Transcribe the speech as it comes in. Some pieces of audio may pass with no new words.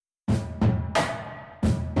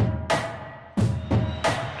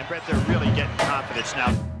bet they're really getting confidence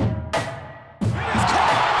now. It is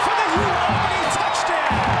caught for the UAB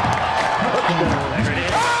touchdown. There it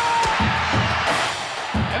is.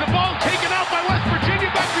 And the ball taken out by West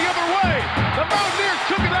Virginia back the other way. The Mountaineers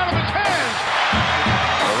took it out of his hands.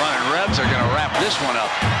 The Running Rebs are going to wrap this one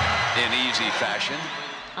up in easy fashion.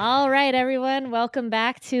 All right, everyone. Welcome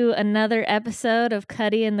back to another episode of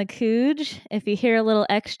Cuddy and the Cooge. If you hear a little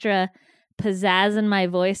extra pizzazz in my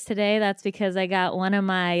voice today, that's because I got one of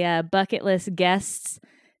my bucket list guests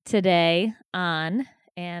today on,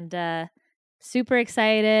 and super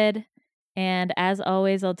excited. And as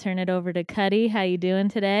always, I'll turn it over to Cuddy. How you doing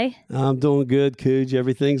today? I'm doing good, Cooge.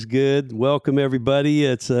 Everything's good. Welcome, everybody.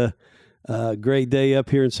 It's a great day up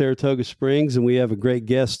here in Saratoga Springs, and we have a great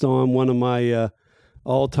guest on, one of my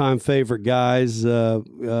all-time favorite guys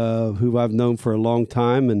who I've known for a long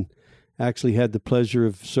time, and actually had the pleasure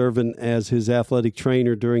of serving as his athletic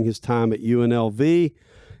trainer during his time at UNLV,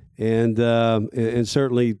 and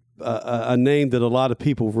certainly a name that a lot of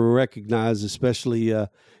people will recognize, especially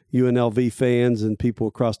UNLV fans and people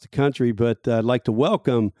across the country. But I'd like to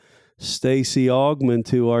welcome Stacey Augmon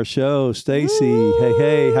to our show. Stacey,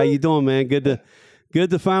 hey, how you doing, man? Good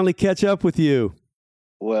to finally catch up with you.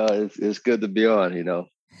 Well, it's good to be on. You know,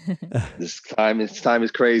 this time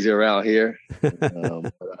is crazy around here. But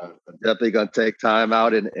I'm definitely gonna take time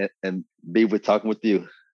out and be talking with you.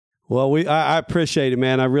 Well, I appreciate it,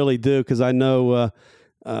 man. I really do, because I know,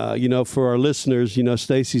 for our listeners,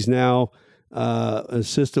 Stacey's now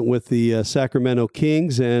assistant with the Sacramento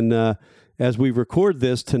Kings, and as we record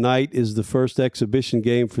this, tonight is the first exhibition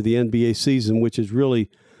game for the NBA season, which is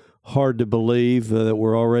really hard to believe that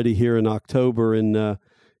we're already here in October. And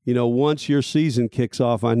once your season kicks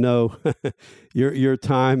off, I know your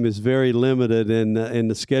time is very limited, and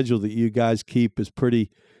the schedule that you guys keep is pretty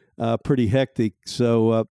hectic.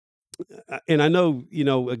 So, and I know,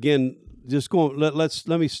 again, just going.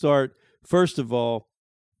 Let me start first of all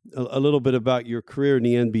a little bit about your career in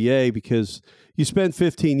the NBA, because you spent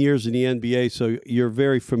 15 years in the NBA, so you're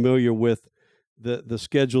very familiar with the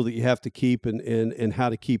schedule that you have to keep and how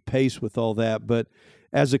to keep pace with all that. But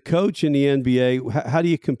as a coach in the NBA, how do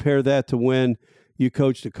you compare that to when you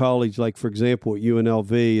coached at college, like, for example, at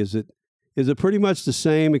UNLV? Is it pretty much the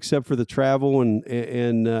same except for the travel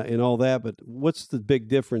and all that? But what's the big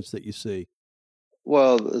difference that you see?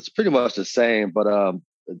 Well, it's pretty much the same, but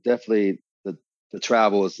definitely the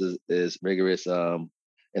travel is rigorous. In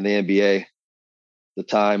the NBA, the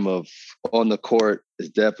time of on the court is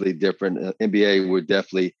definitely different.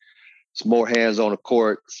 NBA, it's more hands on the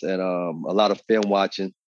courts and a lot of film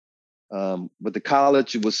watching. But the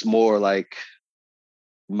college, it was more like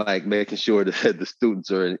making sure that the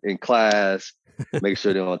students are in class, make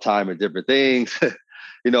sure they're on time and different things.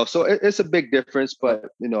 So it's a big difference, but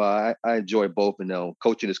I enjoy both.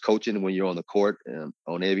 Coaching is coaching when you're on the court and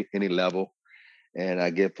on any level, and I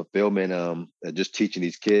get fulfillment just teaching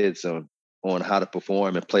these kids on how to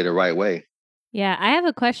perform and play the right way. Yeah, I have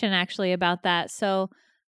a question actually about that. So,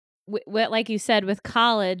 like you said, with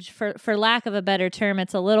college, for lack of a better term,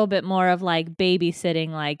 it's a little bit more of like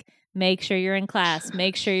babysitting, like make sure you're in class,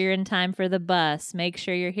 make sure you're in time for the bus, make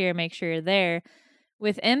sure you're here, make sure you're there.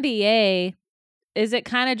 With NBA, is it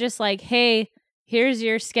kind of just like, hey, here's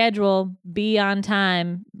your schedule, be on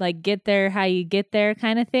time, like get there how you get there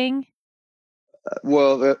kind of thing?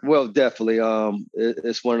 Well, definitely.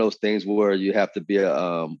 It's one of those things where you have to be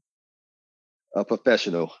a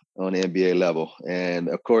professional on the NBA level, and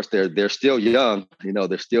of course they're still young.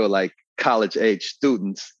 They're still like college age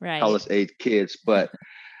students, right. College age kids. But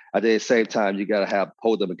at the same time, you got to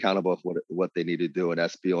hold them accountable for what they need to do, and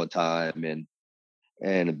that's be on time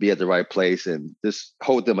and be at the right place, and just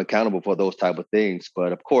hold them accountable for those type of things.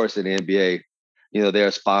 But of course, in the NBA,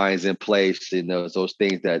 there's fines in place, those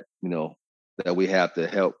things that that we have to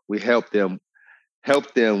help. We help them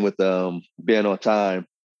with being on time.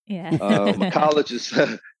 Yeah. College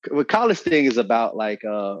thing is about like,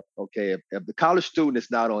 okay, if the college student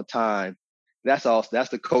is not on time, that's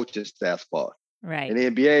the coaching staff's fault. Right. In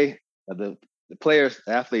the NBA, the players,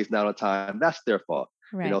 the athletes not on time, that's their fault.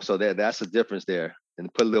 Right. So that's the difference there,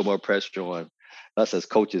 and put a little more pressure on us as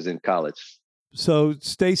coaches in college. So,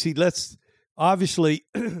 Stacey, let's obviously,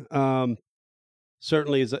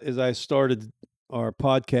 certainly as I started our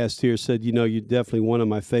podcast here, said, you're definitely one of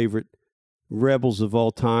my favorite Rebels of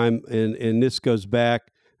all time. And this goes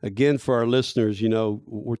back, again, for our listeners,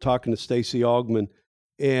 we're talking to Stacey Augmon,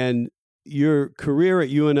 and your career at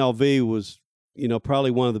UNLV was,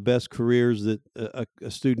 probably one of the best careers that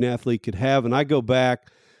a student athlete could have. And I go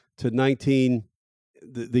back to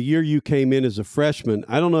the year you came in as a freshman.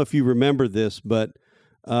 I don't know if you remember this, but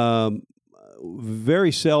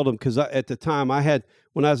very seldom, because at the time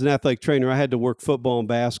when I was an athletic trainer, I had to work football and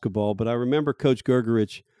basketball. But I remember Coach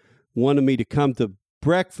Gergerich wanted me to come to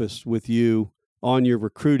breakfast with you on your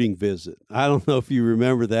recruiting visit. I don't know if you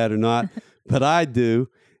remember that or not, but I do.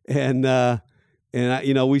 And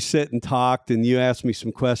we sit and talked, and you asked me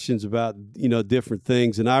some questions about, different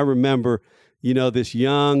things. And I remember, this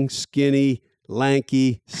young, skinny,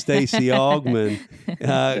 lanky Stacey Augmon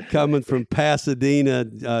coming from Pasadena,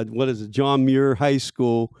 John Muir High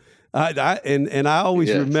School. I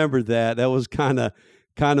always remember that. That was kind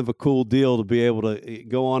of a cool deal to be able to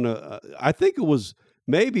go on I think it was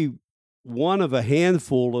maybe one of a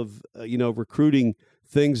handful of, recruiting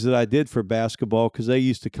things that I did for basketball, because they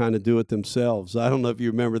used to kind of do it themselves. I don't know if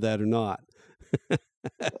you remember that or not.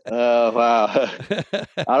 Oh, wow.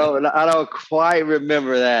 I don't quite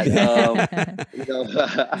remember that. It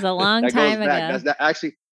was a long time ago.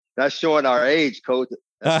 That's showing our age, Coach.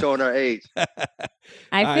 That's showing our age.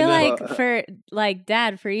 I feel like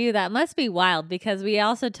Dad, for you, that must be wild, because we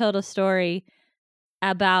also told a story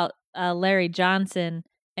about Larry Johnson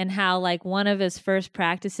and how, like, one of his first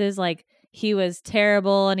practices, like, he was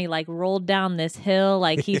terrible and he, like, rolled down this hill,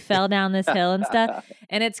 like he fell down this hill and stuff.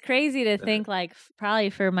 And it's crazy to think, like, probably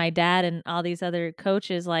for my dad and all these other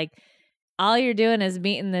coaches, like, all you're doing is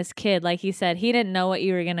meeting this kid. Like he said, he didn't know what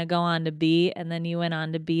you were going to go on to be. And then you went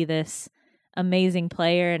on to be this amazing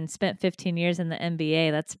player and spent 15 years in the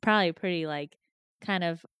NBA. That's probably pretty, like, kind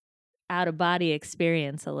of out of body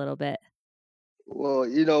experience a little bit. Well,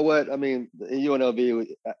 you know what? I mean, UNLV,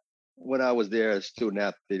 when I was there as a student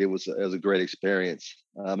athlete, it was a great experience.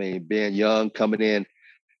 I mean, being young, coming in,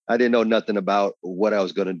 I didn't know nothing about what I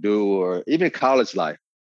was going to do, or even college life.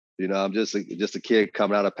 I'm just a kid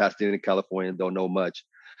coming out of Pasadena, California, don't know much.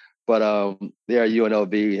 But there at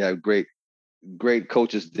UNLV, we have great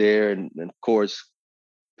coaches there, and of course,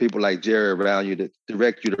 people like Jerry around you to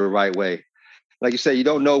direct you the right way. Like you say, you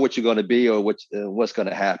don't know what you're going to be or what's going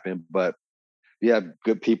to happen, but you have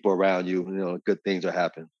good people around you. Good things are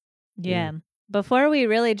happening. Yeah. Before we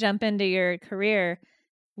really jump into your career,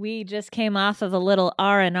 we just came off of a little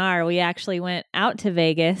R&R. We actually went out to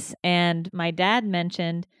Vegas, and my dad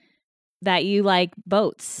mentioned that you like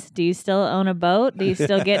boats. Do you still own a boat? Do you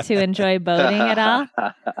still get to enjoy boating at all?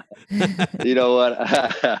 You know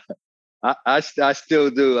what? I still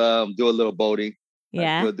do a little boating.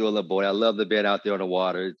 Yeah. I still do a little boating. I love to being out there on the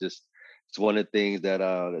water. It's one of the things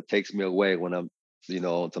that takes me away when I'm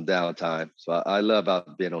on some downtime. So I love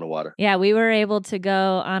out being on the water. Yeah, we were able to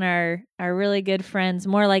go on our really good friends,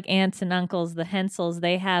 more like aunts and uncles, the Hensels.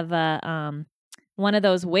 They have one of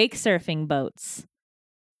those wake surfing boats.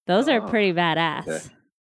 Those are pretty badass.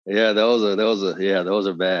 Yeah, those are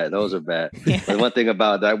bad. Those are bad. Yeah. But one thing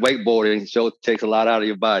about that wakeboarding takes a lot out of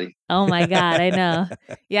your body. Oh my God, I know.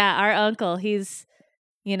 Yeah, our uncle, he's,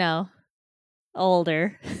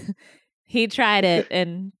 older. He tried it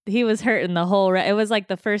and he was hurting the whole it was like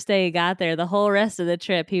the first day he got there. The whole rest of the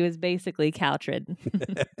trip, he was basically couch ridden.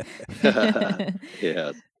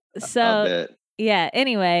 Yeah. So, yeah,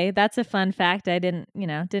 anyway, that's a fun fact. I didn't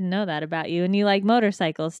know that about you. And you like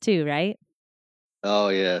motorcycles too, right? Oh,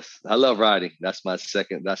 yes. I love riding. That's my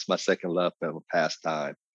second love and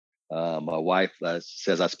pastime. My wife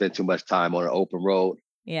says I spend too much time on an open road.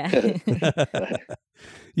 Yeah.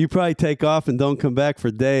 You probably take off and don't come back for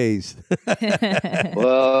days.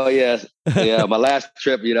 Well, yes. Yeah. My last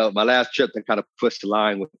trip, to kind of pushed the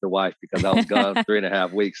line with the wife, because I was gone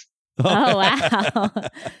 3.5 weeks. Oh, wow.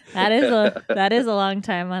 That is a long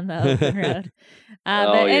time on the open road.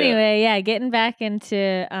 But anyway, yeah, getting back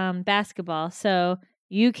into basketball. So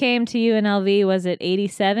you came to UNLV, was it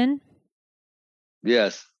 87?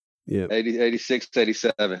 Yes. Yeah. 86,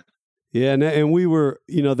 87. Yeah, and we were,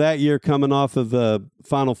 that year coming off of the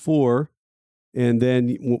Final Four, and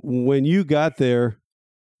then when you got there,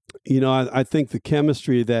 I think the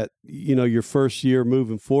chemistry that, your first year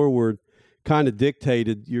moving forward kind of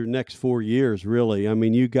dictated your next 4 years, really. I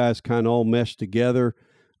mean, you guys kind of all meshed together.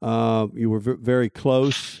 You were very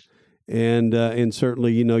close, and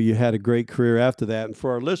certainly, you had a great career after that. And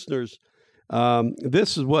for our listeners,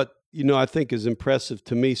 this is what, I think is impressive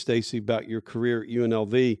to me, Stacey, about your career at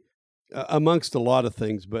UNLV. Amongst a lot of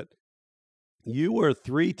things, but you were a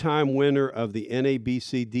 3-time winner of the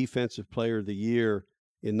NABC Defensive Player of the Year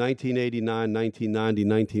in 1989, 1990,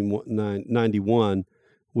 1991,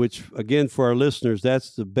 which, again, for our listeners,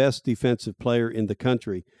 that's the best defensive player in the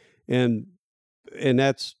country. And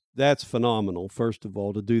that's phenomenal, first of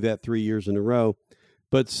all, to do that 3 years in a row.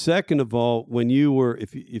 But second of all, when you were,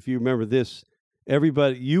 if you remember this,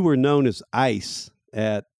 you were known as Ice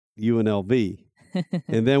at UNLV.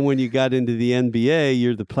 And then when you got into the NBA,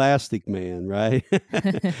 you're the plastic man, right?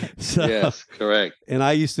 So, Yes, correct. and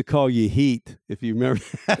I used to call you Heat, if you remember.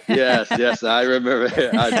 Yes, I remember.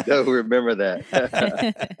 I do remember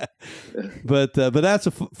that. But that's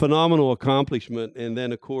a phenomenal accomplishment. And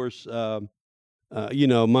then, of course,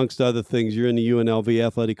 amongst other things, you're in the UNLV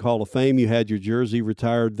Athletic Hall of Fame. You had your jersey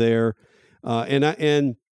retired there, and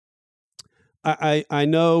I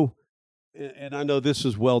know, and I know this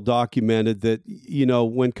is well documented that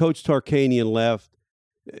when Coach Tarkanian left,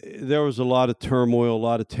 there was a lot of turmoil, a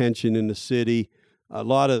lot of tension in the city, a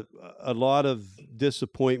lot of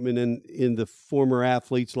disappointment in the former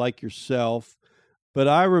athletes like yourself. But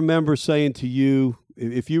I remember saying to you,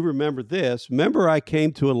 if you remember this, remember I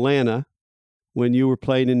came to Atlanta when you were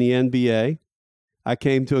playing in the NBA. I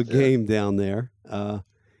came to a game down there,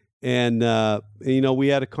 and we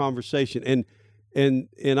had a conversation,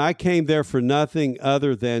 and I came there for nothing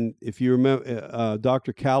other than, if you remember,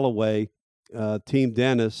 Dr. Calloway, team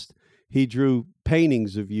dentist, he drew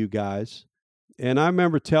paintings of you guys, and I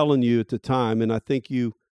remember telling you at the time, and I think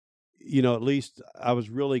at least I was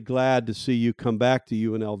really glad to see you come back to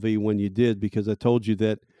UNLV when you did, because I told you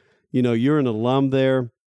that, you're an alum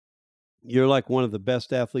there. You're like one of the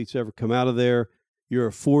best athletes ever come out of there. You're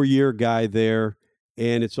a 4-year guy there,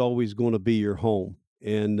 and it's always going to be your home.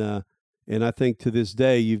 And I think to this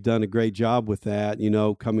day, you've done a great job with that,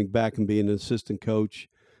 coming back and being an assistant coach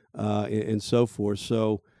and so forth.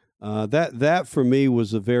 So that for me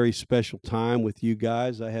was a very special time with you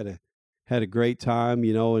guys. I had a great time,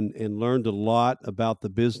 and learned a lot about the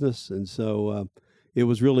business. And so it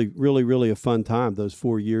was really, really, really a fun time, those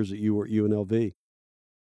 4 years that you were at UNLV.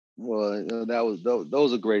 Well,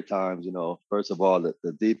 those are great times. First of all,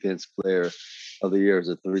 the defense player of the year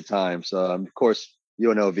is 3 times. Of course,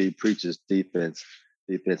 UNLV preaches defense,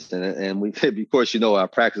 and we, of course, our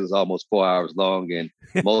practice is almost 4 hours long, and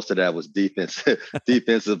most of that was defense,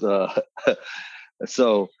 defensive.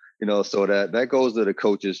 So that goes to the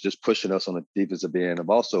coaches just pushing us on the defensive end. And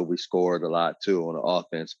also, we scored a lot too on the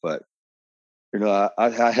offense, but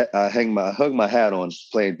I hung my hat on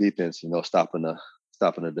playing defense.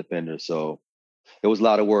 stopping the defender. So it was a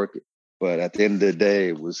lot of work, but at the end of the day,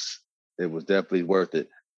 it was definitely worth it.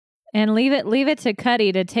 And leave it to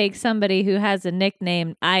Cuddy to take somebody who has a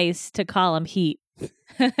nickname Ice to call him Heat.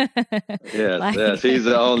 Yes. He's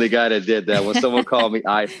the only guy that did that. When someone called me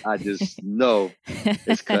Ice, I just know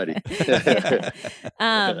it's Cuddy.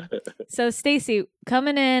 So Stacey,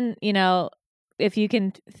 coming in, if you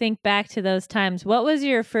can think back to those times, what was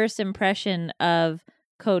your first impression of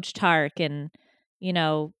Coach Tark, and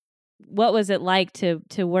what was it like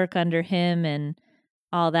to work under him and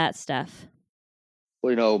all that stuff?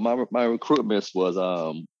 Well, my recruitment was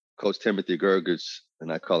Coach Timothy Gergich,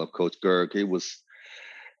 and I call him Coach Gerg. He was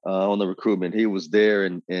on the recruitment. He was there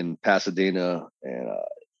in Pasadena, and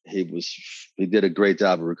he did a great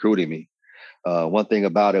job of recruiting me. One thing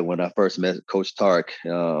about it, when I first met Coach Tark,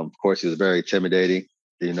 of course, he was very intimidating,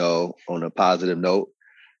 on a positive note.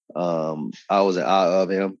 I was in awe of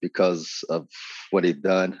him because of what he'd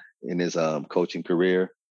done in his coaching career.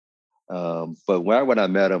 But when I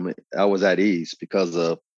met him, I was at ease because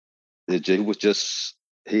of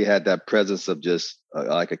he had that presence of just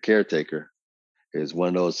like a caretaker. He's one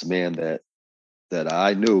of those men that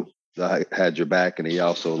I knew that I had your back, and he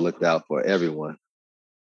also looked out for everyone.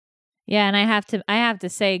 Yeah, and I have to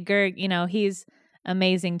say, Gerg, he's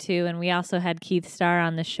amazing too. And we also had Keith Starr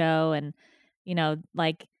on the show, and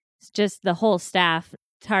just the whole staff.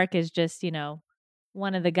 Tark is just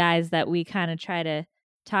one of the guys that we kind of try to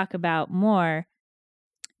talk about more.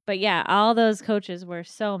 But yeah, all those coaches were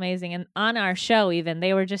so amazing. And on our show, even,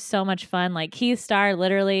 they were just so much fun. Like Keith Starr,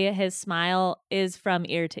 literally his smile is from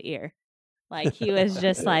ear to ear. Like he was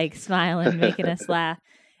just like smiling, making us laugh.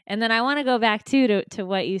 And then I want to go back to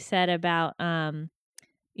what you said about, how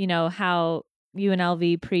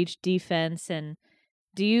UNLV preached defense. And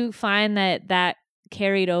do you find that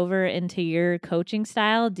carried over into your coaching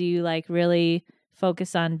style? Do you really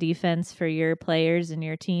focus on defense for your players and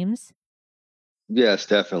your teams? Yes,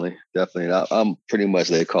 definitely. I'm pretty much,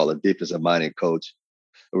 they call it defensive minded coach,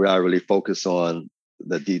 where I really focus on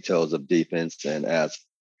the details of defense, and as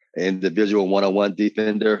an individual one-on-one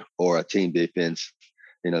defender or a team defense,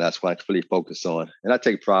 that's what I really focus on, and I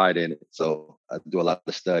take pride in it. So I do a lot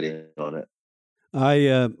of studying on it.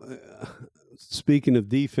 Speaking of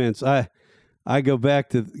defense, I go back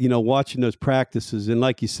to watching those practices, and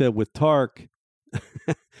like you said with Tark,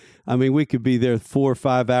 I mean, we could be there 4 or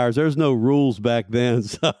 5 hours. There's no rules back then,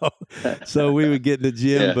 so we would get in the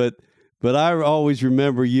gym. Yeah. But I always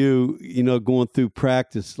remember you, going through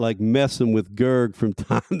practice, like messing with Gerg from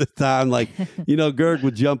time to time. Like, Gerg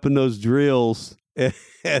would jump in those drills and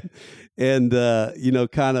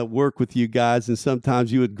kind of work with you guys. And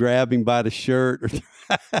sometimes you would grab him by the shirt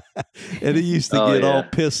and he used to get all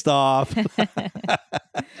pissed off.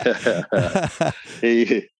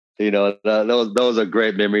 Those are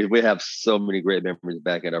great memories. We have so many great memories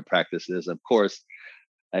back in our practices. Of course,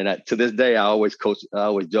 and to this day, I always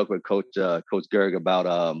joke with Coach Gerg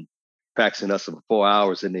about practicing us for 4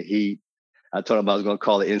 hours in the heat. I told him I was going to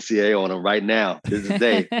call the NCAA on him right now, this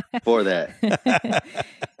day, for that.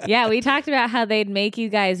 Yeah, we talked about how they'd make you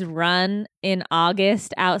guys run in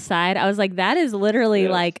August outside. I was like, that is literally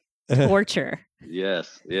like torture.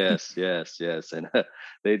 Yes. And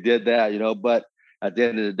they did that, but at the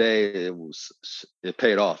end of the day, it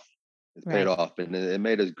paid off. It paid off, and it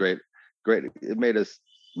made us great. It made us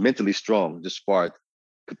mentally strong, just for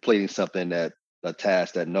completing something a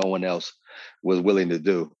task that no one else was willing to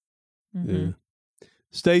do. Mm-hmm. Yeah.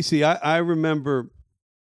 Stacy, I remember.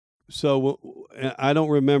 So I don't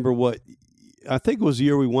remember I think it was the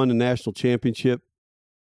year we won the national championship,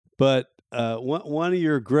 but one of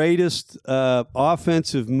your greatest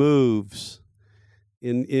offensive moves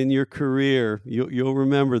in your career, you'll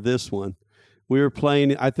remember this one. We were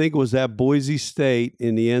playing, I think it was at Boise State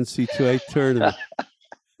in the NCAA tournament.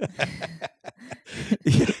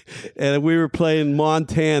 And we were playing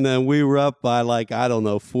Montana, and we were up by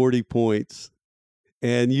 40 points.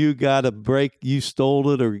 And you got a break. You stole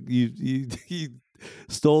it, or you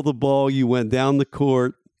stole the ball. You went down the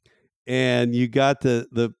court, and you got to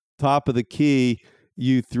the top of the key.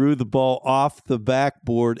 You threw the ball off the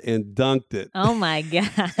backboard and dunked it. Oh my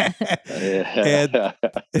God!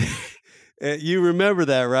 and you remember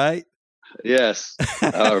that, right? Yes,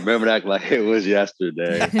 I remember that like it was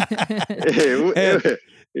yesterday.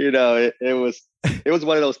 It was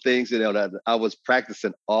one of those things, that I was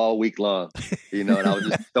practicing all week long, and I was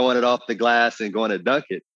just throwing it off the glass and going to dunk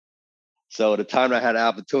it. So the time I had an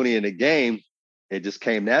opportunity in the game, it just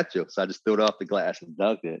came natural. So I just threw it off the glass and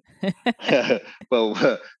dunked it.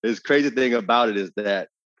 But this crazy thing about it is that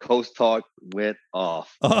Coach Tark went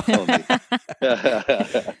off on me.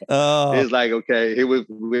 It's like, okay, it was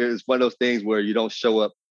one of those things where you don't show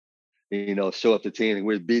up the team, and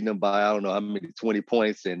we're beating them by, I don't know how many, 20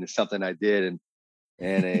 points, and it's something I did.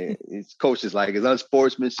 And it's coach is like, it's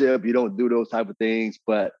unsportsmanship. You don't do those type of things,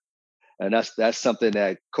 and that's something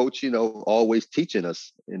that coach, always teaching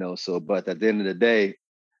us, so, but at the end of the day,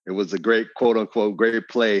 it was a great, quote unquote, great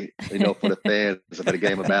play, for the fans for the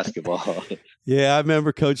game of basketball. Yeah. I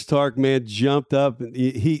remember Coach Tark, man, jumped up,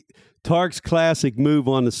 and Tark's classic move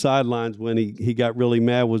on the sidelines when he got really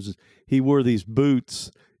mad was he wore these boots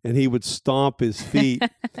and he would stomp his feet,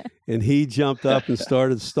 and he jumped up and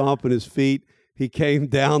started stomping his feet. He came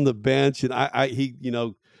down the bench, and he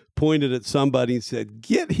pointed at somebody and said,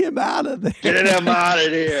 "Get him out of there! Get him out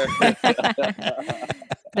of here!"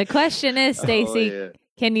 The question is, Stacy,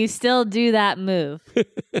 can you still do that move?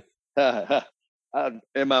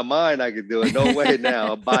 In my mind, I could do it. No way now.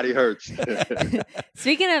 My body hurts.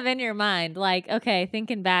 Speaking of in your mind,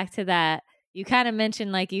 thinking back to that, you kind of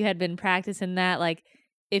mentioned you had been practicing that.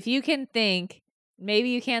 If you can think, maybe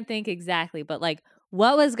you can't think exactly, but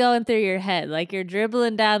what was going through your head? You're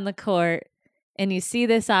dribbling down the court and you see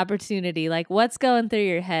this opportunity. What's going through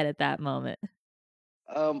your head at that moment?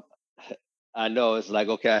 I know it's like,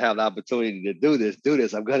 okay, I have the opportunity to do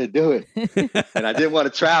this. I'm going to do it. And I didn't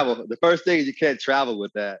want to travel. The first thing is you can't travel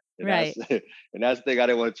with that. And right. That's the thing. I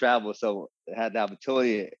didn't want to travel. So I had the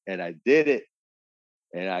opportunity and I did it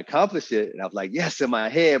and I accomplished it. And I was like, yes, in my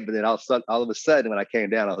head. But then all of a sudden, when I came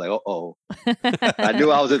down, I was like, uh-oh. I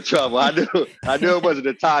knew I was in trouble. I knew it wasn't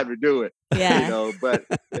the time to do it. Yeah.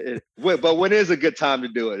 But when is a good time to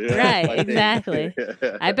do it? Right, exactly.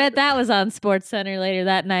 I bet that was on SportsCenter later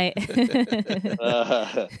that night.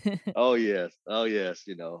 Oh yes.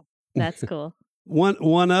 That's cool.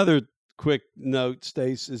 One other quick note,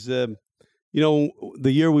 Stace, is the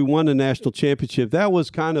year we won the national championship, that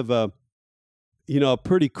was kind of a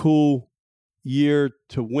pretty cool year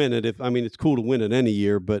to win it. It's cool to win it any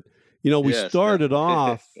year, but we started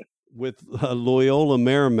off with Loyola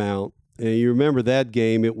Marymount. And you remember that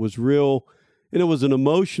game? It was real, and it was an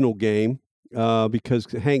emotional game because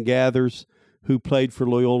Hank Gathers, who played for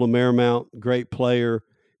Loyola Marymount, great player,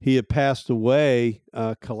 he had passed away,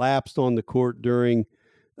 collapsed on the court during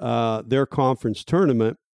their conference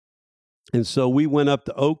tournament. And so we went up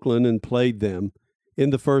to Oakland and played them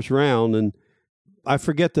in the first round. And I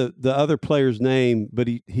forget the other player's name, but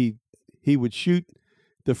he would shoot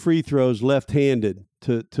the free throws left-handed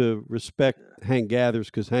to respect Hank Gathers,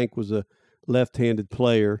 because Hank was a left-handed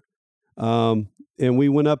player. And we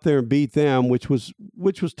went up there and beat them, which was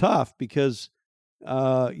tough because,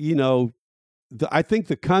 I think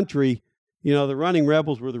the country, the Running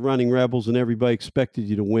Rebels were the Running Rebels and everybody expected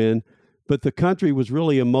you to win. But the country was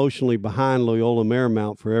really emotionally behind Loyola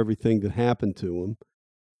Marymount for everything that happened to them.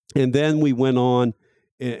 And then we went on,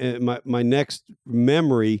 and my next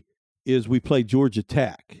memory is we played Georgia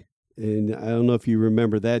Tech. And I don't know if you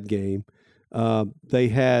remember that game. They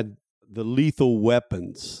had the lethal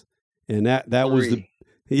weapons. And that was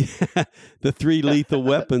the three lethal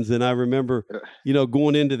weapons. And I remember,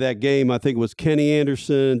 going into that game, I think it was Kenny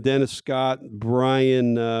Anderson, Dennis Scott,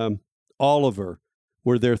 Brian Oliver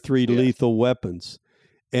were their three lethal weapons.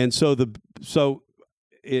 And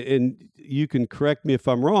and you can correct me if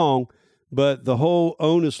I'm wrong, but the whole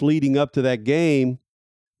onus leading up to that game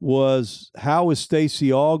was, how is Stacey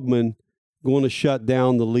Augmon going to shut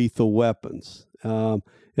down the lethal weapons? And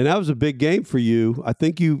that was a big game for you. I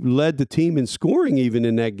think you led the team in scoring even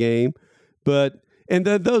in that game. And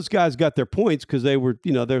then those guys got their points because they were,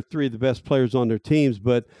 they're three of the best players on their teams.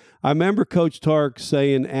 But I remember Coach Tark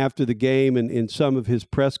saying after the game and in some of his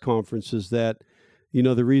press conferences that,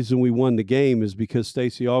 the reason we won the game is because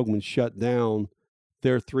Stacey Augmon shut down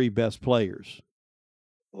their three best players.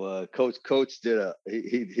 Well, Coach did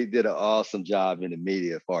he did an awesome job in the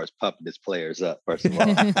media as far as pumping his players up. First of all,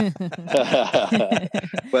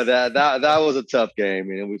 but that was a tough game,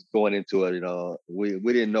 and we was going into it.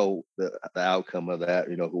 We didn't know the outcome of that.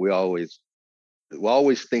 We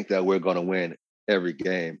always think that we're going to win every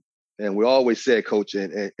game, and we always said, Coach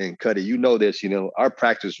and Cuddy, this. Our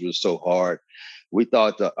practice was so hard. We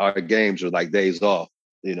thought that our games were like days off.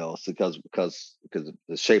 Because of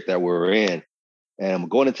the shape that we were in. And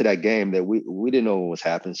going into that game that we didn't know what was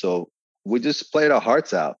happening. So we just played our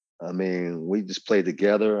hearts out. I mean, we just played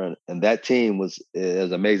together. And that team was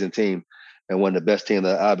an amazing team and one of the best teams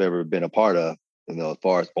that I've ever been a part of, as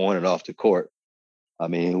far as on and off the court. I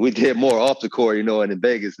mean, we did more off the court, and in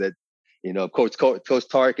Vegas that, Coach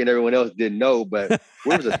Tark and everyone else didn't know. But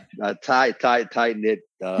we was a tight-knit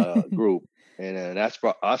group. And that's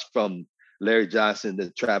from Larry Johnson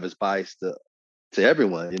to Travis Bice to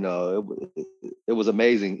everyone. It was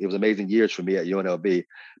amazing. It was amazing years for me at UNLV.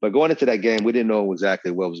 But going into that game, we didn't know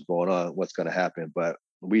exactly what was going on, what's going to happen. But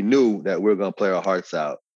we knew that we were going to play our hearts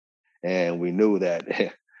out. And we knew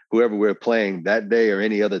that whoever we were playing that day or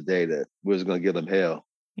any other day, that we was going to give them hell.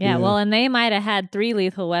 Yeah, well, and they might have had 3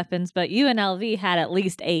 lethal weapons, but UNLV had at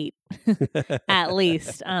least 8, at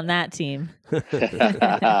least on that team.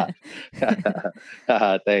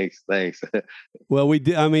 Thanks. Well, we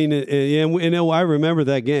did. I mean, I remember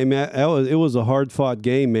that game. It was a hard fought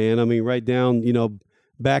game, man. I mean, right down,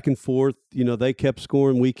 back and forth. They kept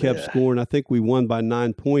scoring, we kept scoring. I think we won by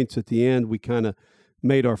 9 points at the end. We kind of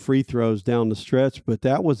made our free throws down the stretch, but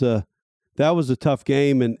that was a tough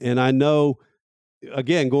game, and I know.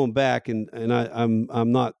 Again, going back, and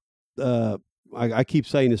I'm not. I keep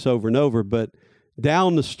saying this over and over, but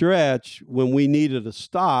down the stretch when we needed a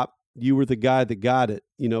stop, you were the guy that got it.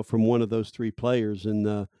 From one of those 3 players,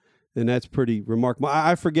 and that's pretty remarkable.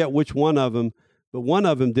 I forget which one of them, but one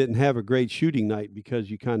of them didn't have a great shooting night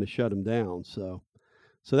because you kind of shut him down. So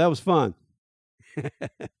that was fun. Yeah,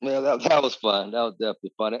 that was fun. That was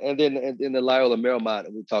definitely fun. And then the Loyola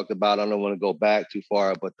Marymount we talked about. I don't want to go back too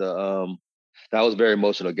far, but that was a very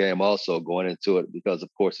emotional game also going into it because, of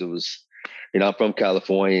course, it was, I'm from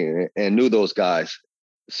California and knew those guys.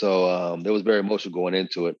 So it was very emotional going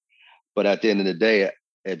into it. But at the end of the day,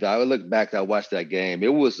 if I look back, I watched that game.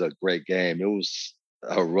 It was a great game. It was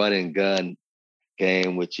a run and gun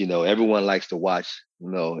game, which, everyone likes to watch,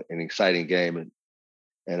 an exciting game.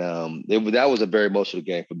 And that was a very emotional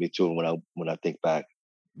game for me, too, when I think back.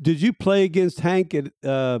 Did you play against Hank at,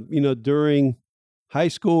 during high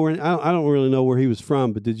school? I don't really know where he was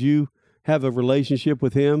from, but did you have a relationship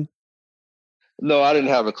with him? No, I didn't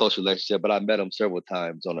have a close relationship, but I met him several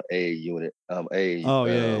times on an AA unit,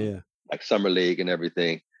 like summer league and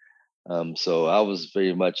everything. So I was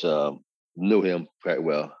very much knew him quite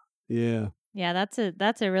well. Yeah, that's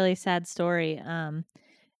a really sad story. And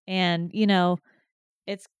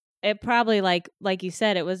it probably like you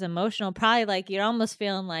said, it was emotional. Probably like you're almost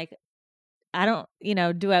feeling like, I don't,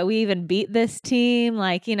 we even beat this team?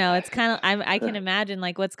 Like, it's kind of, I can imagine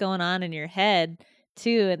like what's going on in your head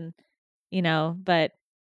too. And, but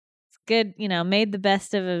it's good, made the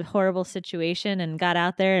best of a horrible situation and got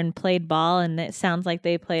out there and played ball. And it sounds like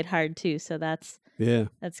they played hard too. So that's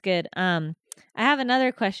good. I have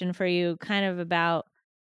another question for you kind of about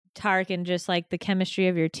Tark and just like the chemistry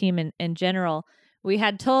of your team in general.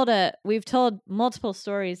 We've told multiple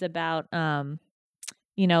stories about,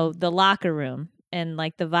 the locker room and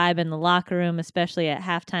like the vibe in the locker room, especially at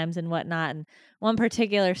half times and whatnot. And one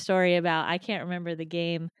particular story about, I can't remember the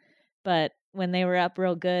game, but when they were up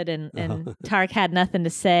real good and Tark had nothing to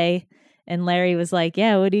say, and Larry was like,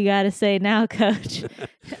 "Yeah, what do you got to say now, Coach?"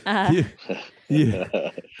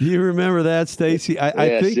 You remember that, Stacy?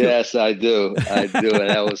 Yes, I do. I do, and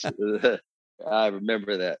that was I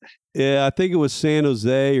remember that. Yeah, I think it was San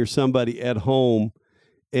Jose or somebody at home,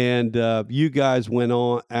 and you guys went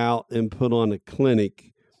out and put on a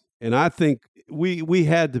clinic, and I think we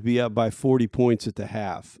had to be up by 40 points at the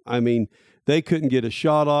half. I mean, they couldn't get a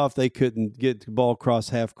shot off, they couldn't get the ball across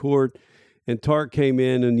half court. And Tark came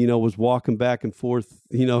in and, was walking back and forth,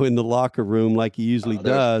 in the locker room like he usually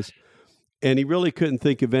does. And he really couldn't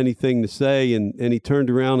think of anything to say. And he turned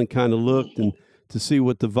around and kind of looked and to see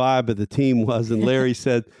what the vibe of the team was. And Larry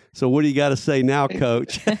said, "So what do you got to say now,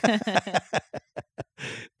 Coach?"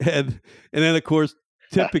 and then, of course,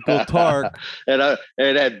 typical Tark. and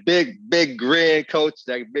that big grin, Coach,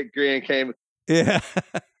 that big grin came. Yeah.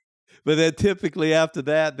 But then typically after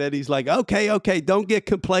that, then he's like, okay, don't get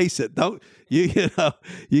complacent. Don't you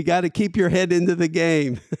got to keep your head into the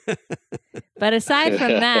game. But aside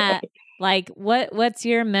from that, like what's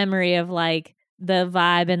your memory of like the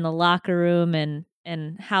vibe in the locker room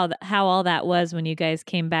and how all that was when you guys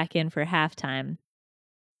came back in for halftime?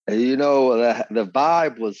 The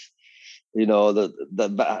vibe was, the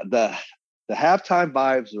halftime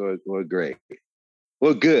vibes were great.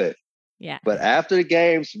 Were good. Yeah. But after the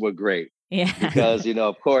games were great. Yeah. Because,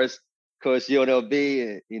 of course,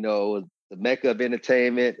 UNLV, was the mecca of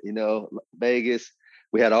entertainment, Vegas.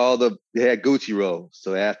 They had Gucci rolls.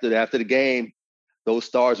 So after the game, those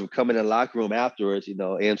stars would come in the locker room afterwards,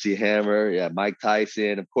 MC Hammer, Mike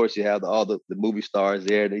Tyson. Of course, you have all the movie stars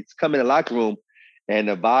there. They come in the locker room and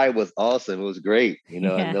the vibe was awesome. It was great, and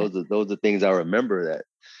those are things I remember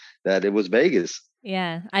that it was Vegas.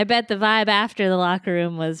 Yeah, I bet the vibe after the locker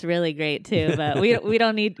room was really great too. But you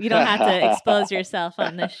don't have to expose yourself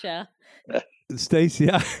on this show. Stacy,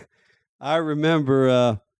 I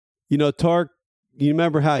remember, Tark. You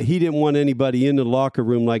remember how he didn't want anybody in the locker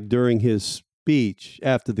room like during his speech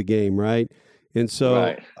after the game, right? And so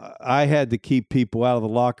right. I had to keep people out of the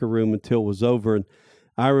locker room until it was over. And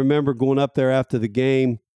I remember going up there after the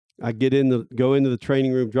game. I go into the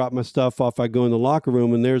training room, drop my stuff off. I go in the locker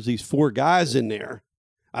room, and there's these 4 guys in there.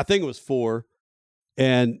 I think it was 4,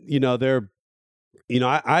 and they're,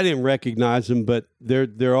 I didn't recognize them, but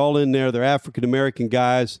they're all in there. They're African American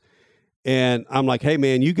guys, and I'm like, "Hey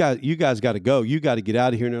man, you guys got to go. You got to get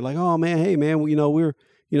out of here." And they're like, "Oh man, hey man, we're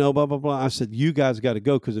blah blah blah." I said, "You guys got to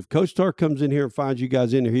go because if Coach Tark comes in here and finds you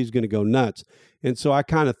guys in there, he's going to go nuts." And so I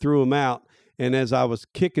kind of threw them out, and as I was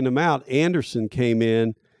kicking them out, Anderson came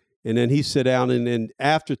in. And then he sat down, and then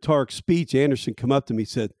after Tark's speech, Anderson come up to me and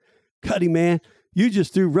said, "Cuddy, man, you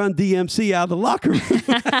just threw Run DMC out of the locker room."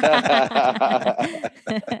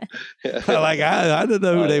 I don't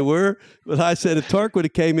know who they were, but I said if Tark would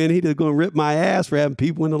have came in, he'd have going to rip my ass for having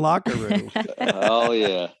people in the locker room. Oh,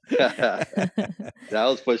 yeah. That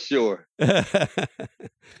was for sure.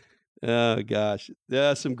 Oh, gosh.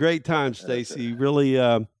 Yeah, some great times, Stacy. Really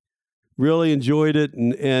enjoyed it.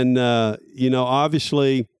 And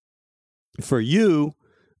obviously – for you,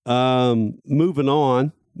 moving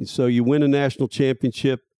on, so you win a national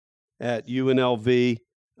championship at UNLV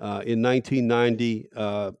in 1990.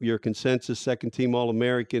 You're consensus second-team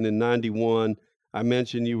All-American in 91. I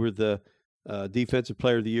mentioned you were the Defensive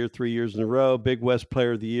Player of the Year 3 years in a row, Big West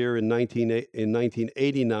Player of the Year in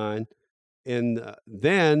 1989. And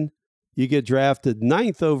then you get drafted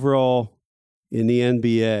 9th overall in the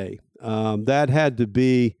NBA. That had to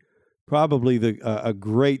be probably a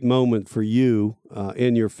great moment for you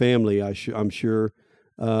and your family, I'm sure,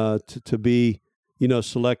 to be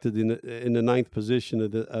selected in the 9th position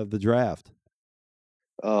of the draft.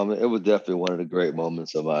 It was definitely one of the great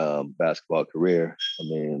moments of my basketball career. I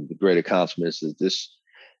mean, the great accomplishments is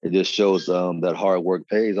it just shows that hard work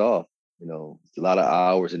pays off. It's a lot of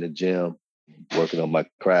hours in the gym working on my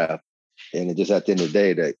craft, and it just at the end of the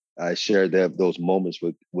day that I shared those moments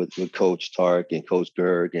with Coach Tark and Coach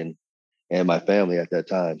Gerg and my family at that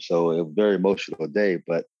time. So it was a very emotional day,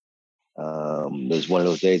 but it was one of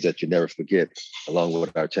those days that you never forget, along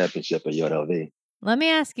with our championship at UNLV. Let me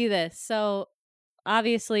ask you this. So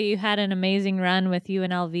obviously you had an amazing run with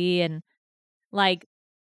UNLV, and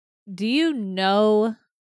do you know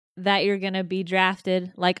that you're going to be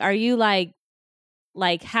drafted? Are you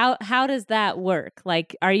how does that work?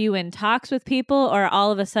 Are you in talks with people, or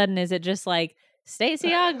all of a sudden is it just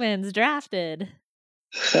Stacey Augmond's drafted?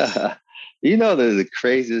 The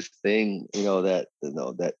craziest thing, that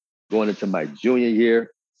going into my junior year,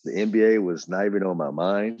 the NBA was not even on my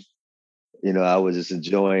mind. I was just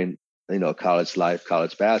enjoying, college life,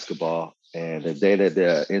 college basketball. And the day that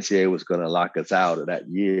the NCAA was going to lock us out of that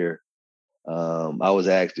year, I was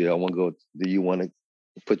asked, do you want to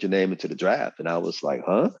put your name into the draft? And I was like,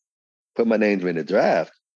 huh? Put my name in the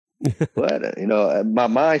draft. But, my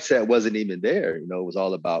mindset wasn't even there. It was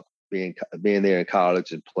all about being there in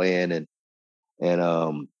college and playing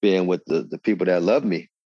and being with the people that love me.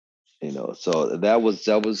 So that was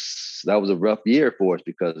a rough year for us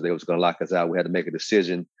because they was going to lock us out. We had to make a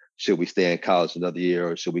decision. Should we stay in college another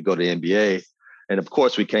year or should we go to the NBA? And of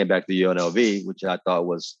course we came back to UNLV, which I thought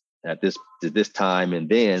was at this time and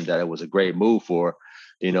then that it was a great move for,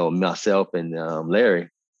 myself and Larry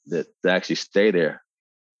to actually stay there.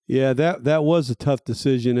 Yeah, that was a tough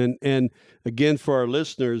decision. And again, for our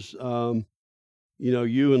listeners, you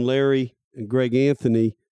and Larry and Greg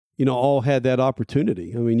Anthony, all had that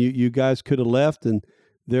opportunity. I mean, you guys could have left and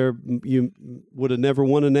you would have never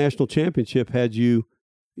won a national championship had you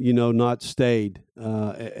not stayed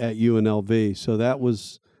at UNLV. So that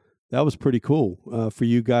was pretty cool for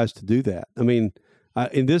you guys to do that. I mean,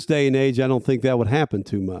 in this day and age, I don't think that would happen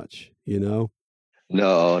too much, No,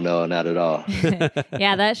 not at all.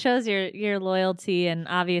 Yeah, that shows your loyalty and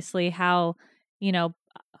obviously how,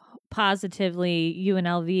 positively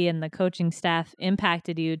UNLV and the coaching staff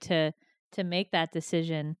impacted you to make that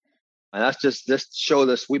decision. And that's just showed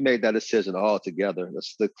us we made that decision all together.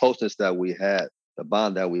 That's the closeness that we had, the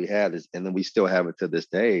bond that we had, and then we still have it to this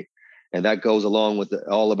day. And that goes along with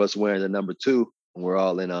all of us wearing the number 2. And we're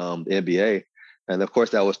all in the NBA. And of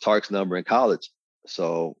course, that was Tark's number in college.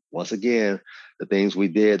 So once again, the things we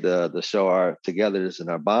did to show our togetherness and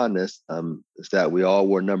our bondness is that we all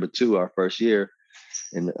wore number 2 our first year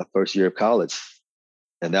in the first year of college.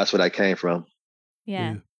 And that's where that came from.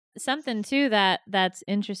 Yeah. Something too that's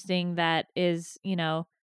interesting that is,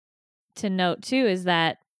 to note too, is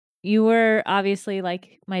that you were obviously,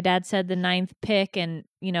 like my dad said, the 9th pick and,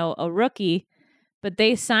 a rookie, but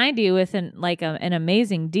they signed you with an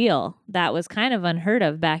amazing deal that was kind of unheard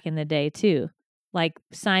of back in the day too. Like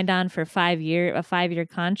signed on for a 5-year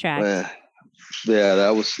contract. Yeah, that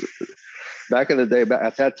was back in the day.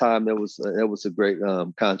 At that time, it was a great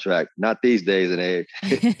contract. Not these days and age.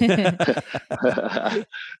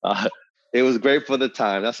 It was great for the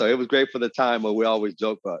time. It was great for the time. But we always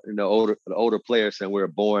joke about the older players saying we were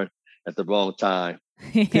born at the wrong time.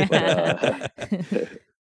 Yeah.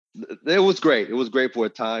 It was great. It was great for a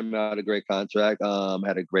time. I had a great contract.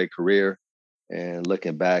 Had a great career. And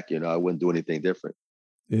looking back, I wouldn't do anything different.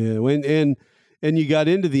 Yeah, and you got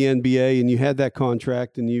into the NBA and you had that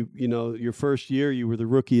contract, and your first year you were the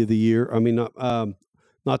rookie of the year. I mean, not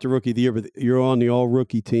the rookie of the year, but you're on the all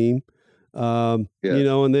rookie team. And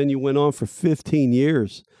then you went on for 15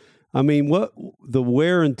 years. I mean, what the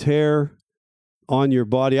wear and tear on your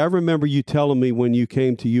body? I remember you telling me when you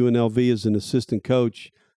came to UNLV as an assistant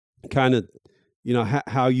coach, kind of.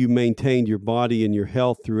 How you maintained your body and your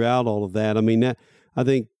health throughout all of that. I mean, I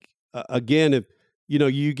think, again, if,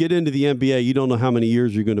 you get into the NBA, you don't know how many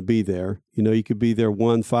years you're going to be there. You could be there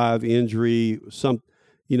 1-5 injury,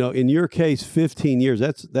 in your case, 15 years,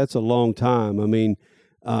 that's a long time. I mean,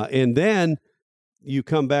 and then you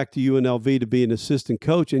come back to UNLV to be an assistant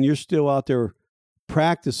coach and you're still out there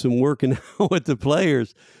practicing, working out with the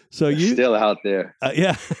players. So you still out there.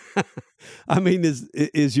 Yeah. I mean,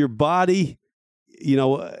 is your body,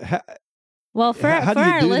 well, for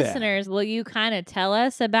our listeners, that? Will you kind of tell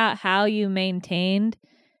us about how you maintained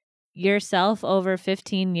yourself over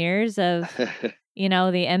 15 years of, the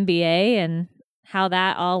NBA and how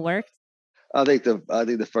that all worked? I think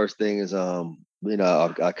the first thing is, I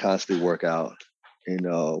constantly work out.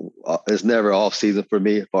 It's never off season for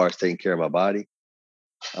me as far as taking care of my body.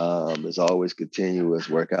 It's always continuous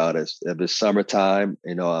workout. If it's summertime,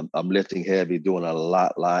 I'm lifting heavy, doing a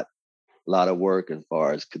lot of work as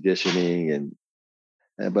far as conditioning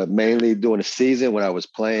but mainly during the season when I was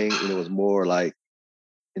playing, it was more like,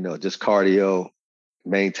 just cardio,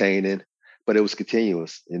 maintaining, but it was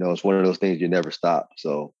continuous. It's one of those things you never stop.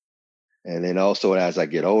 So, and then also as I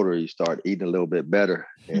get older, you start eating a little bit better,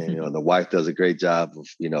 and the wife does a great job of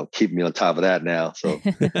keeping me on top of that now. So,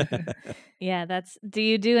 yeah, do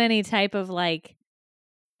you do any type of like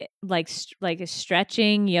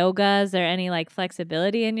stretching, yoga? Is there any like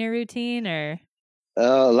flexibility in your routine or?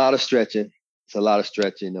 A lot of stretching. It's a lot of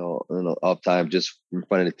stretching, off time, just in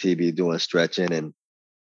front of the TV doing stretching and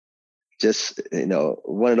just,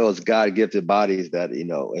 one of those God-gifted bodies that,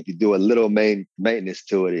 if you do a little maintenance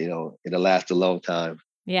to it, it'll last a long time.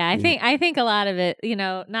 Yeah, I think a lot of it,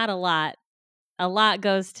 not a lot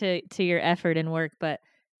goes to your effort and work, but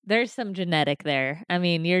There's some genetic there. I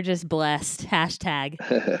mean, you're just blessed. Hashtag.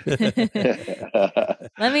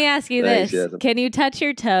 Let me ask you Thanks, this. yes. Can you touch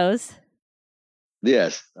your toes?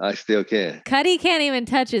 Yes, I still can. Cuddy can't even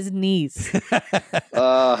touch his knees. You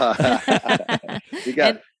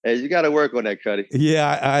got to work on that, Cuddy.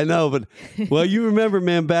 Yeah, I know, but well, you remember,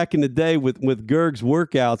 man, back in the day with Gerg's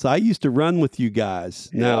workouts, I used to run with you guys.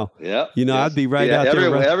 Now, Yep. you know, yes. I'd be right Yeah, out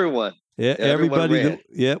there. Everyone. Yeah, everyone everybody.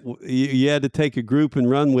 ran. You had to take a group and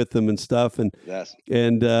run with them and stuff, and Yes.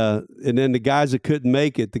 and then the guys that couldn't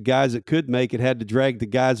make it, the guys that could make it had to drag the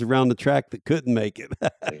guys around the track that couldn't make it.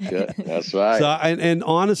 That's right. So, and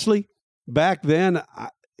honestly, back then,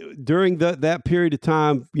 during that period of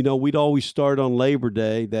time, you know, we'd always start on Labor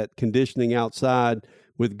Day, that conditioning outside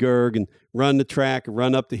with Gerg, and run the track, and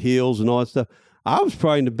run up the hills and all that stuff. I was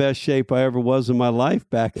probably in the best shape I ever was in my life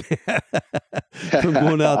back then from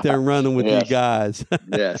going out there and running with you guys.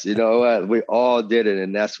 Yes, you know what? We all did it,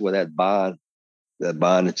 and that's where that bond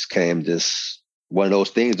just came. Just one of those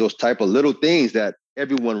things, those type of little things that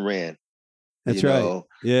everyone ran. That's right. Know?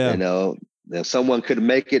 Yeah. You know, if someone couldn't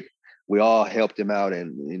make it, we all helped him out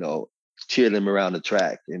and, you know, cheered him around the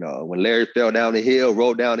track. You know, when Larry fell down the hill,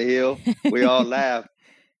 rolled down the hill, we all laughed.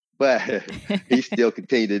 But he still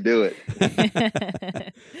continued to do it.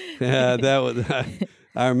 Yeah, that was.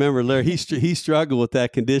 I remember Larry. He struggled with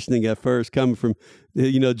that conditioning at first, coming from,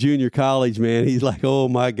 you know, junior college. Man, he's like, "Oh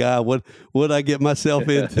my God, what I get myself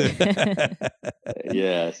into?"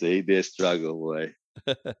 Yes, he did struggle, boy.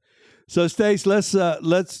 So, Stace, let's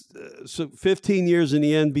so 15 years in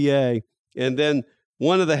the NBA, and then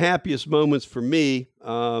one of the happiest moments for me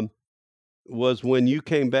was when you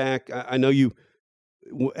came back. I know you.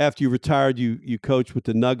 After you retired, you coached with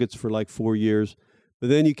the Nuggets for like 4 years, but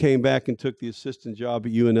then you came back and took the assistant job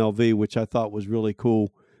at UNLV, which I thought was really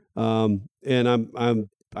cool. And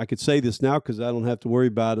I could say this now because I don't have to worry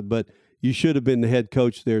about it, but you should have been the head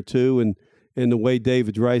coach there too. And the way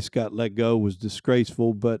David Rice got let go was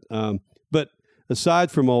disgraceful. But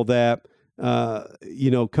aside from all that,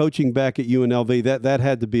 you know, coaching back at UNLV, that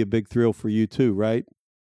had to be a big thrill for you too, right?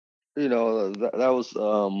 You know,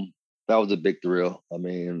 that was a big thrill. I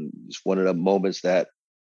mean, it's one of the moments that,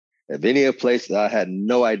 if any of places, I had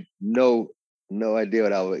no idea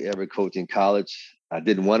what I would ever coach in college. I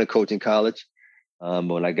didn't want to coach in college.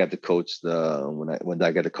 When I got to coach, when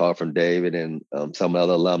I got the call from David and some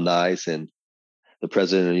other alumni and the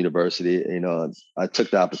president of the university, you know, I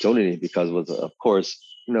took the opportunity because it was, of course,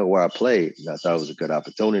 you know, where I played. And I thought it was a good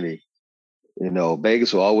opportunity. You know,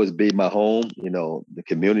 Vegas will always be my home. You know, the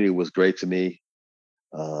community was great to me.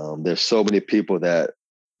 There's so many people that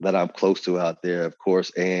I'm close to out there, of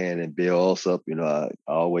course, Ann and Bill Alsop. You know, I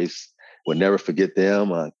always would never forget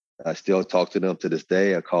them. I still talk to them to this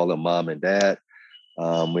day. I call them mom and dad.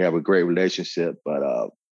 We have a great relationship,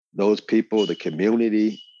 but those people, the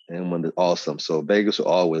community, and when it's awesome. So Vegas will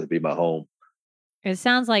always be my home. It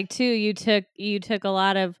sounds like too you took a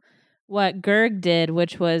lot of what Gerg did,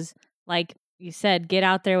 which was, like you said, get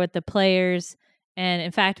out there with the players. And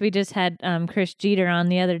in fact, we just had Chris Jeter on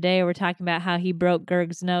the other day. We're talking about how he broke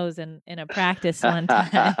Gerg's nose in a practice one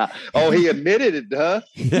time. Oh, he admitted it, huh?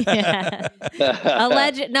 Yeah.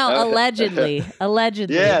 Allegedly.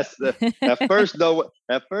 Yes. At first,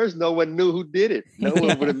 no one knew who did it. No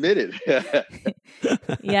one would admit it.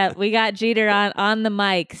 Yeah, we got Jeter on the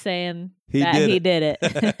mic saying he did it.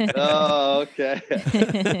 Oh, okay.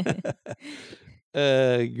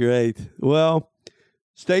 Great. Well,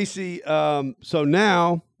 Stacey, so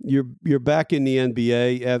now you're back in the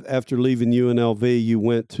NBA. After leaving UNLV, you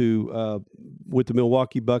went to with the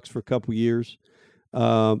Milwaukee Bucks for a couple years,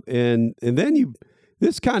 and then this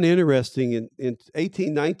is kind of interesting. In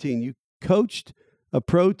 18-19, you coached a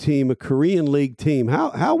pro team, a Korean League team.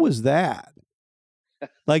 How was that?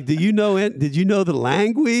 Like, did you know the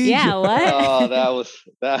language? Yeah. What? Oh,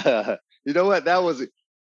 that. You know what? That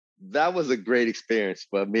was a great experience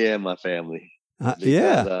for me and my family.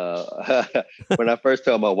 Because, when I first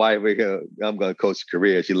told my wife I'm going to coach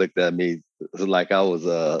Korea, she looked at me like I was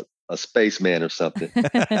a spaceman or something.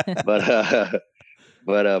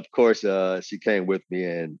 but of course, she came with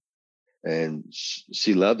me and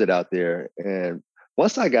she loved it out there. And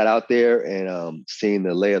once I got out there and seeing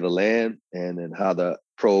the lay of the land and then how the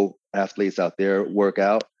pro athletes out there work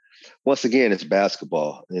out, once again, it's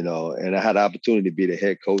basketball, you know. And I had the opportunity to be the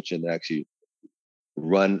head coach and actually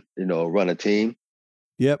run a team.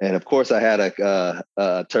 Yep. And of course I had a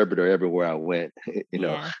interpreter everywhere I went, you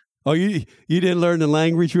know. Yeah. Oh, you didn't learn the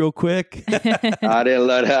language real quick? I didn't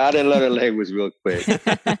learn the language real quick.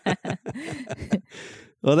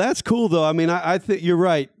 Well, that's cool though. I mean, I think you're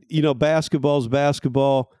right. You know, basketball's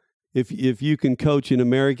basketball. if you can coach in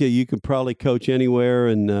America, you can probably coach anywhere,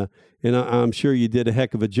 and I'm sure you did a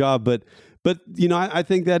heck of a job. But I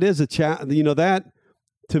think that is a that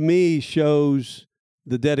to me shows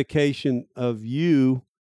the dedication of you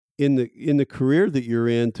in the career that you're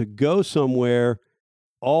in to go somewhere,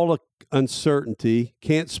 all uncertainty,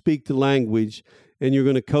 can't speak the language, and you're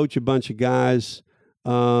going to coach a bunch of guys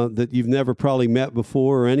that you've never probably met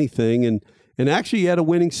before or anything, and actually you had a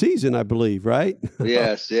winning season, I believe, right?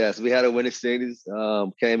 Yes, we had a winning season.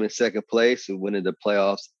 Came in second place, we went into the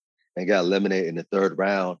playoffs and got eliminated in the third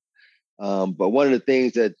round. But one of the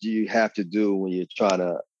things that you have to do when you're trying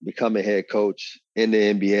to become a head coach in the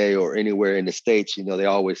NBA or anywhere in the States, they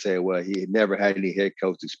always say, well, he had never had any head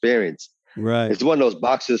coach experience. Right. It's one of those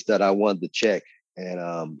boxes that I wanted to check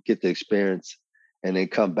and get the experience and then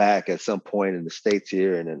come back at some point in the States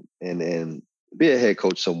here and be a head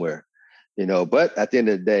coach somewhere, But at the end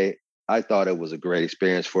of the day, I thought it was a great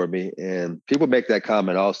experience for me. And people make that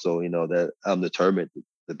comment also, that I'm determined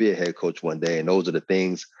to be a head coach one day. And those are the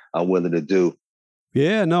things I'm willing to do.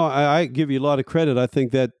 Yeah, no, I give you a lot of credit. I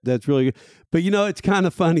think that's really good. But, it's kind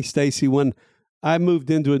of funny, Stacey, when I moved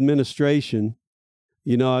into administration,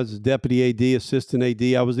 I was a deputy AD, assistant AD.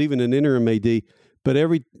 I was even an interim AD. But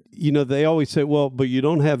they always say, well, but you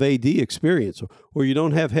don't have AD experience or you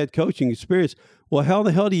don't have head coaching experience. Well, how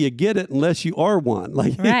the hell do you get it unless you are one?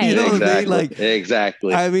 Like, right. You know exactly. what I mean? Like,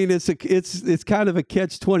 exactly. I mean, it's kind of a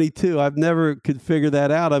catch-22. I've never could figure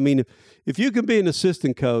that out. I mean, if you can be an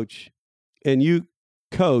assistant coach and you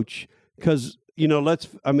coach, because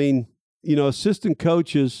assistant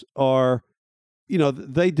coaches are,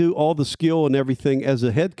 they do all the skill and everything as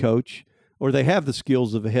a head coach, or they have the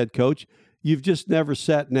skills of a head coach. You've just never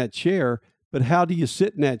sat in that chair. But how do you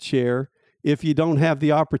sit in that chair if you don't have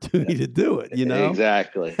the opportunity to do it,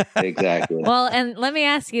 Exactly. Well, and let me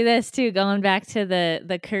ask you this too, going back to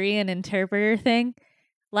the Korean interpreter thing.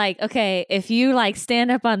 Like, okay, if you stand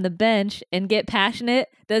up on the bench and get passionate,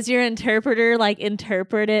 does your interpreter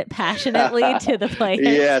interpret it passionately to the players?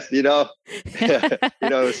 Yes,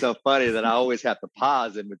 it's so funny that I always have to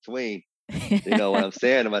pause in between. When I'm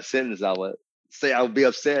saying in my sentence, I would be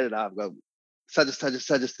upset and I'll go, such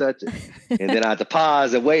it. And then I have to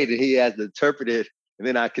pause and wait, and he has to interpret it, and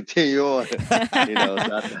then I continue on.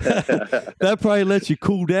 That probably lets you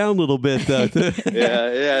cool down a little bit, though.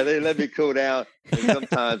 Yeah, they let me cool down. And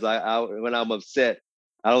sometimes I when I'm upset,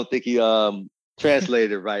 I don't think he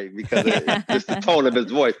translated right because it's the tone of his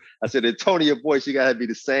voice. I said, the tone of your voice, you gotta be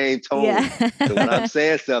the same tone. Yeah. So when I'm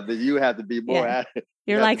saying something, you have to be more. Yeah.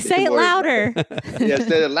 You're like, say it louder. Yeah,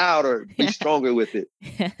 say it louder. Be stronger with it.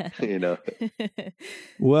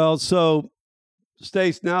 Well, so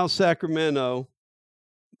Stace, now Sacramento,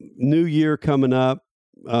 new year coming up.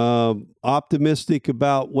 Optimistic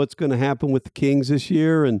about what's going to happen with the Kings this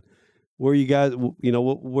year, and where you guys,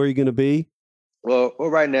 where are you going to be? Well,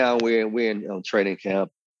 right now we're in training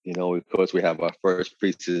camp. Of course, we have our first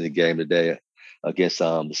preseason game today against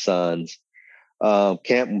the Suns.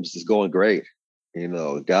 Camp is going great.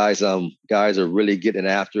 Guys are really getting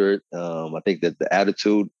after it. I think that the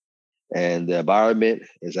attitude and the environment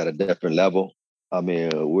is at a different level. I mean,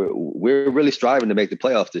 we're really striving to make the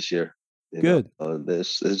playoffs this year. Good.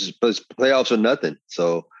 This playoffs are nothing.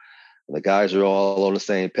 So the guys are all on the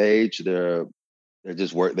same page. They're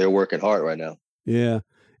working hard right now. Yeah,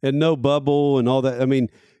 and no bubble and all that. I mean,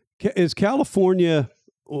 is California?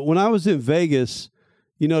 When I was in Vegas,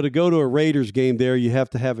 to go to a Raiders game there, you have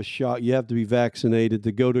to have a shot. You have to be vaccinated.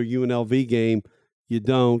 To go to a UNLV game, you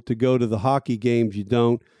don't. To go to the hockey games, you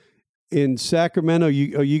don't. In Sacramento,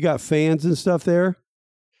 you got fans and stuff there?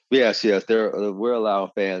 Yes. We're allowing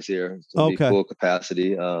fans here. To be full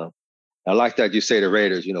capacity. I like that you say the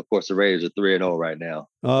Raiders. Of course, the Raiders are 3-0 right now.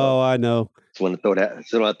 Oh, so I know. Just want to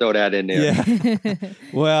throw that in there. Yeah.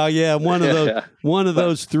 Well, yeah. One of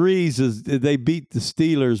those threes is they beat the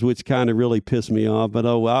Steelers, which kind of really pissed me off. But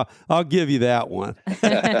I'll give you that one.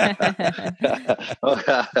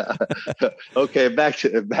 Okay, back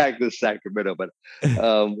to Sacramento. But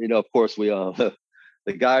of course, we the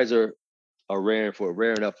guys are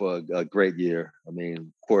rearing up for a great year. I mean,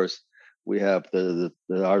 of course, we have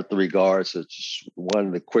our three guards. It's one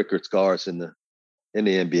of the quickest guards in the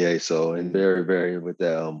NBA. So, and very, very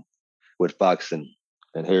with Fox and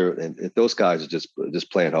here, and those guys are just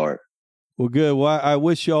playing hard. Well, good. Well, I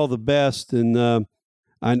wish you all the best, and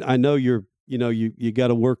I know you got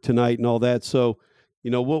to work tonight and all that. So,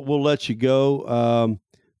 we'll let you go.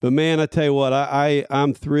 But man, I tell you what,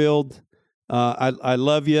 I'm thrilled. I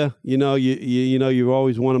love you. You're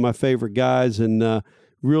always one of my favorite guys, and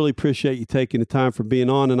really appreciate you taking the time for being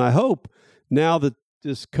on. And I hope now that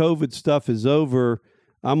this COVID stuff is over,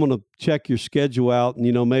 I'm going to check your schedule out,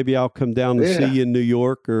 and maybe I'll come down and see you in New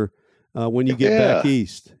York or when you get back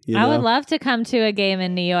east. I would love to come to a game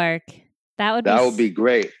in New York. That would be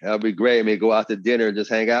great. That would be great. I mean, go out to dinner and just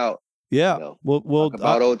hang out. Yeah, we'll talk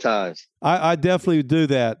about old times. I definitely would do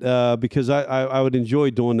that because I would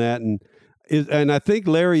enjoy doing that, and I think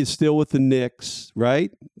Larry is still with the Knicks,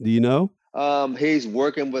 right? Do you know? He's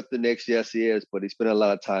working with the Knicks. Yes, he is, but he's spending a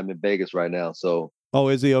lot of time in Vegas right now. So,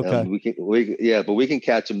 is he okay? But we can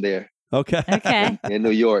catch him there. Okay. In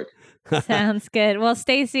New York. Sounds good. Well,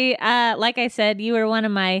 Stacey, like I said, you were one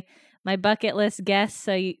of my bucket list guests,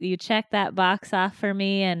 so you checked that box off for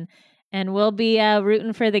me, and we'll be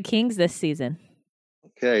rooting for the Kings this season.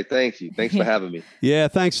 Okay, thank you. Thanks for having me. Yeah,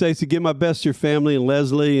 thanks, Stacey. Give my best to your family and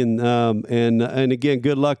Leslie, and again,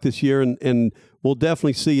 good luck this year, and we'll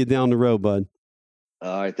definitely see you down the road, bud.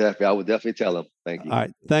 All right, definitely. I will definitely tell him. Thank you. All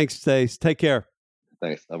right, thanks, Stacey. Take care.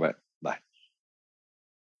 Thanks. All right, bye.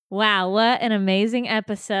 Wow, what an amazing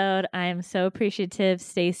episode. I am so appreciative,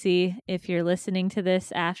 Stacey. If you're listening to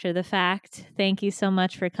this after the fact, thank you so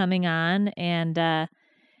much for coming on. And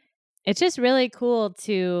it's just really cool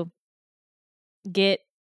to get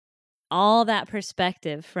all that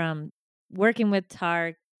perspective from working with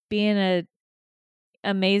Tark, being an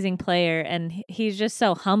amazing player, and he's just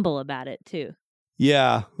so humble about it too.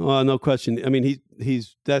 Yeah, well, no question. I mean,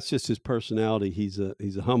 he's that's just his personality. He's a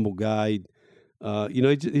humble guy.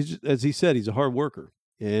 He's as he said, he's a hard worker,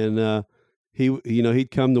 and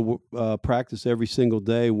he'd come to practice every single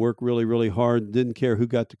day, work really, really hard. Didn't care who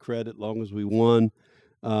got the credit, long as we won.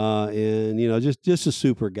 And just a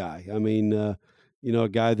super guy. I mean, a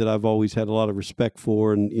guy that I've always had a lot of respect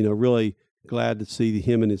for, and really glad to see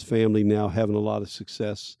him and his family now having a lot of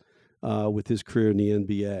success with his career in the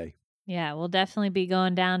NBA. Yeah, we'll definitely be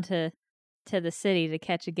going down to the city to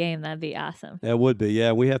catch a game. That'd be awesome. That would be.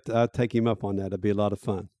 Yeah, I'll take him up on that. It'd be a lot of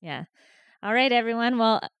fun. Yeah. All right, everyone.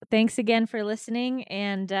 Well, thanks again for listening,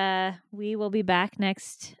 and we will be back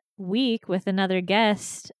next week with another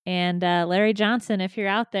guest. And Larry Johnson, if you're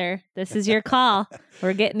out there, this is your call.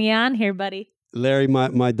 We're getting you on here, buddy. Larry,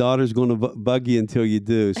 my daughter's going to bug you until you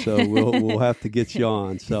do, so we'll have to get you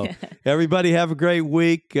on. So everybody have a great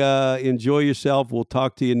week. Enjoy yourself. We'll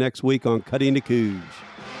talk to you next week on Cutting the Couge.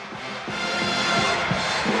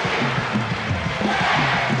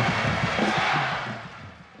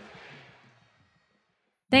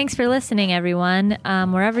 Thanks for listening, everyone.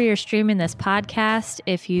 Wherever you're streaming this podcast,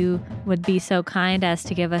 if you would be so kind as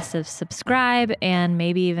to give us a subscribe and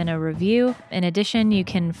maybe even a review. In addition, you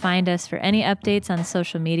can find us for any updates on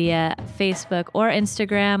social media, Facebook or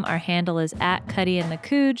Instagram. Our handle is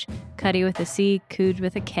 @CuddyandTheCouge, Cuddy with a C, Couge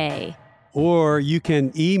with a K. Or you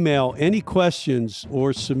can email any questions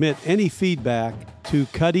or submit any feedback to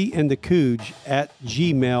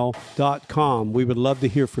cuddyandthecouge@gmail.com. We would love to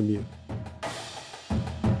hear from you.